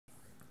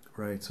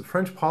Right. So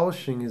French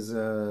polishing is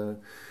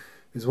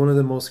one of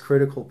the most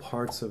critical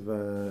parts of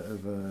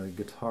a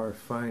guitar,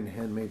 fine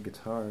handmade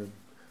guitar,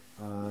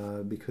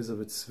 because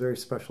of its very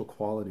special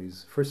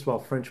qualities. First of all,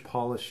 French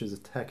polish is a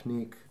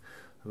technique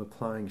of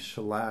applying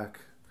shellac,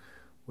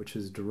 which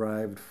is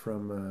derived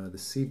from the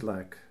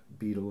seedlac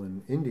beetle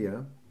in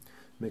India,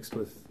 mixed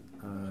with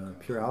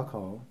pure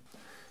alcohol,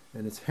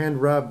 and it's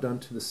hand rubbed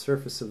onto the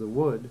surface of the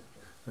wood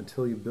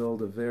until you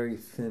build a very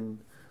thin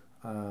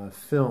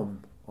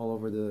film all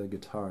over the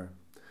guitar.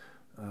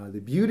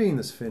 The beauty in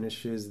this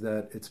finish is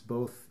that it's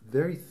both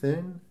very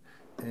thin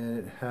and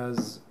it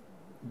has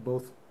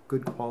both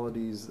good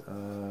qualities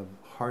of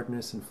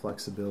hardness and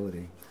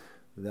flexibility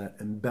that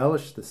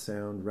embellish the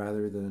sound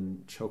rather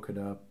than choke it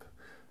up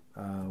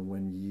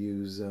when you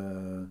use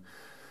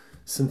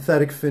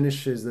synthetic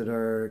finishes that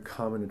are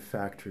common in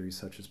factories,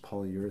 such as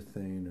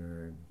polyurethane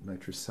or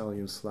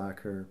nitrocellulose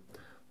lacquer.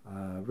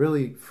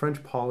 Really,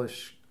 French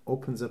polish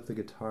opens up the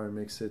guitar,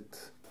 makes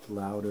it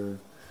louder,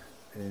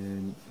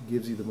 and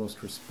gives you the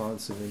most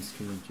responsive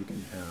instrument you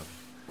can have.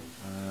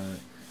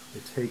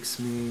 It takes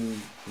me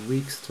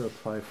weeks to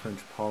apply French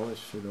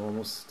polish. It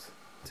almost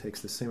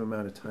takes the same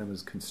amount of time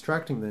as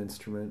constructing the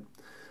instrument,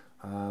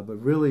 but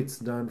really it's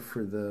done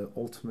for the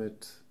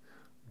ultimate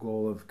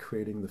goal of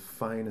creating the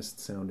finest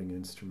sounding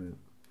instrument.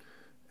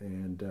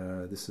 And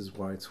this is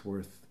why it's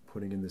worth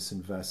putting in this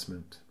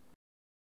investment.